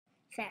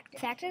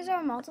Factors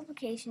are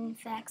multiplication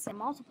facts that are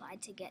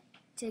multiplied to get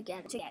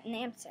an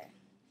answer.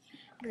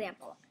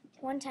 Example: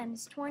 1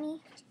 times 20,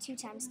 2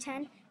 times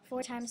 10,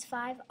 4 times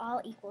 5,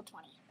 all equal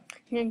 20.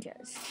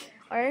 Ninjas.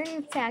 Our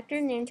factor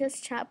ninjas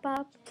chop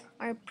up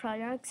our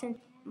products and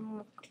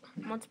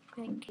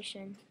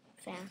multiplication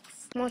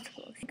facts.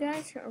 Multiples. You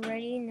guys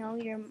already know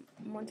your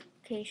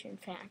multiplication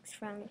facts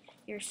from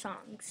your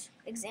songs.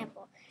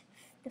 Example: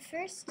 the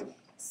first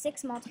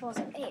 6 multiples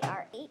of 8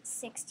 are 8,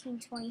 16,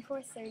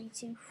 24,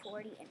 32,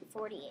 40, and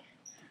 48.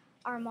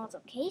 Our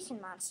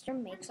multiplication monster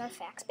makes our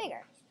facts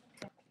bigger.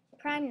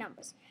 Prime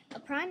numbers. A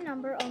prime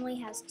number only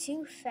has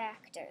 2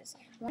 factors,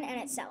 one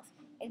and itself.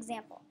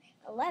 Example: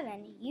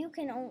 11. You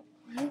can't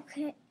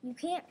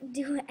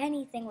do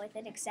anything with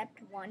it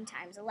except 1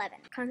 times 11.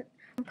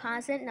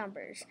 Composite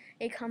numbers.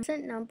 A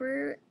composite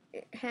number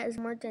has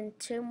more than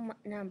 2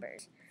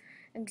 numbers.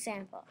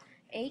 Example: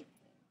 8.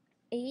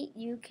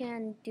 You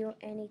can do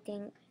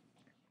anything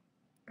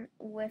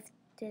with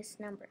this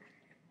number.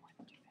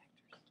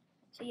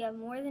 So you have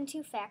more than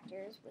 2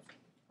 factors with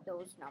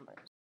those numbers.